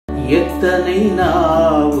எத்தனை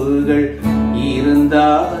நாவுகள்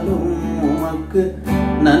இருந்தாலும் உமக்கு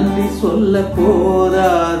நன்றி சொல்ல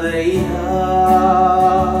போதாதையா.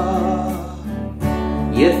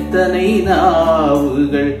 எத்தனை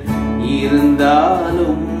நாவுகள்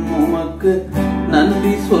இருந்தாலும் உமக்கு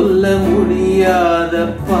நன்றி சொல்ல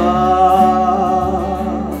முடியாதப்பா.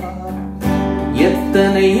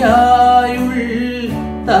 எத்தனை ஆயுள்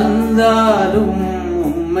தந்தாலும்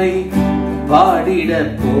உம்மை பாடிட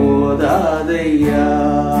போதாதையா.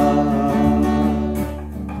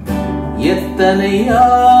 எத்தனை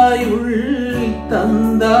ஆயுள்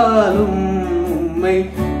தந்தாலும் உம்மை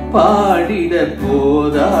பாடிட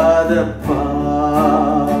போதாதப்பா.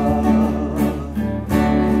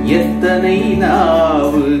 எத்தனை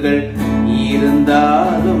நாவுகள்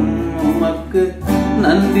இருந்தாலும் உமக்கு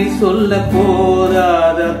நன்றி சொல்ல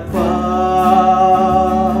போதாதப்பா.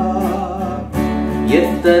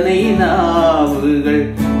 எத்தனை நாவுகள்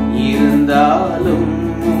இருந்தாலும்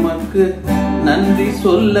உமக்கு நன்றி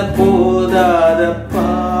சொல்ல போதாதப்பா.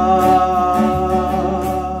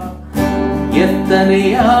 எத்தனை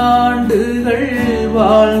ஆண்டுகள்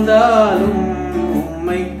வாழ்ந்தாலும்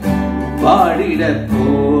உம்மை பாடிட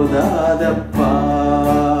போதாதப்பா.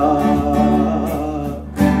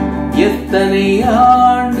 எத்தனை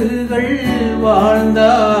ஆண்டுகள்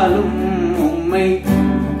வாழ்ந்தாலும் உம்மை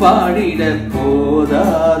பாடிட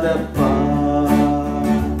போதாதப்பா.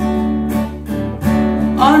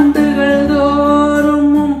 ஆண்டுகள்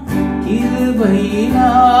தோறும்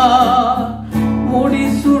கிருபையினால்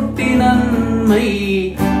முடிசூட்டி நன்மை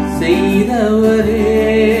செய்தவரே.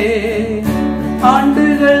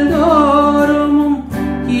 ஆண்டுகள் தோறும்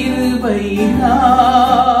கிருபையினால்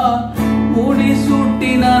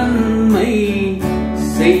முடிசூட்டி நன்மை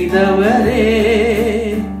செய்தவரே.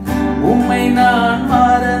 உம்மை நான்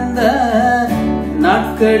மறந்த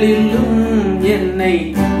நாட்களிலும் என்னை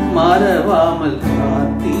மறவாமல்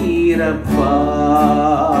காத்தீரப்பா.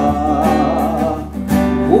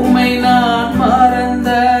 உம்மை நான் மறந்த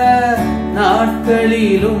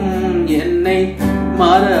நாட்களிலும் என்னை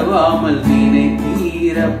மறவாமல்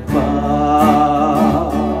நினைத்தீரப்பா.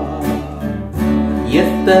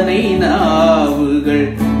 எத்தனை நாவுகள்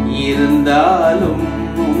இருந்தாலும்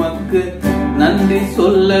உமக்கு நன்றி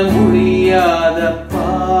சொல்ல முடியாதப்பா.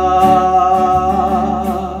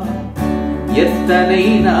 எத்தனை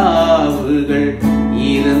நாவுகள்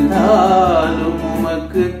இருந்தாலும்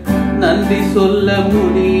உமக்கு நன்றி சொல்ல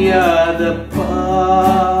முடியாதப்பா.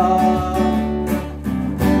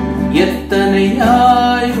 எத்தனை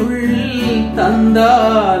ஆயுள்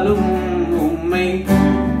தந்தாலும் உம்மை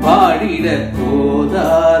பாடிட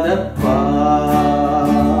போதாதப்பா.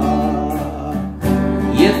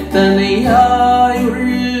 எத்தனை ஆயுள்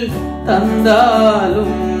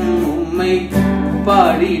தந்தாலும் உம்மை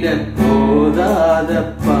பாடிட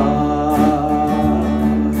போதாதப்பா.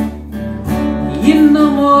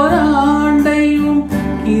 இன்னும் ஓராண்டையும்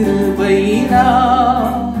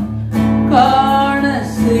கிருபையினால் காண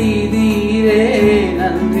செய்தீரே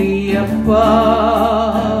நன்றியப்பா.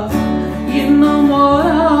 இன்னும்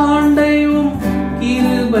ஓராண்டையும்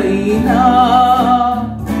கிருபையினால்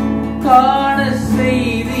காண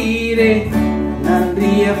செய்தீரே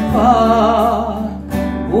நன்றியப்பா.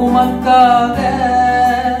 உமக்காக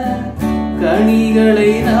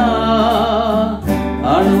கனிகளை நான்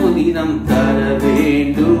அனுதினம் தர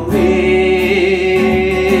வேண்டுமே.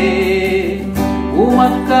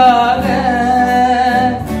 உமக்காக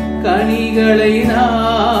கனிகளை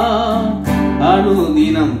நான்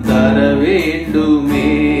அனுதினம் தர வேண்டுமே.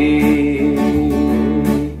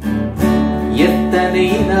 எத்தனை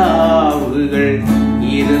நாவுகள்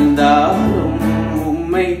இருந்தாலும்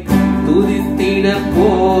உம்மை துதித்திட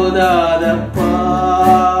போதாதப்பா.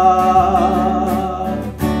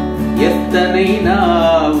 எத்தனை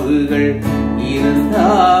நாவுகள்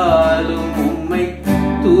இருந்தாலும் உம்மை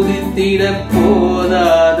துதித்திட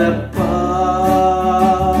போதாதப்பா.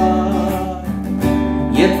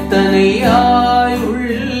 எத்தனை ஆயுள்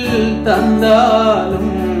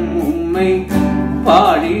தந்தாலும் உம்மை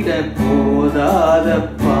பாடிட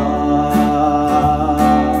போதாதப்பா.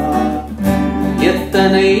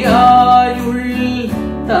 எத்தனை ஆயுள்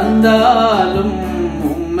தந்தாலும்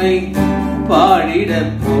உம்மை பாடிட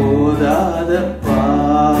போதாதப்பா.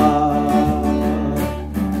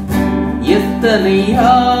 எத்தனை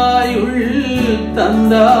ஆயுள்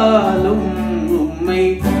தந்தாலும் உம்மை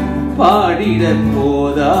பாடிட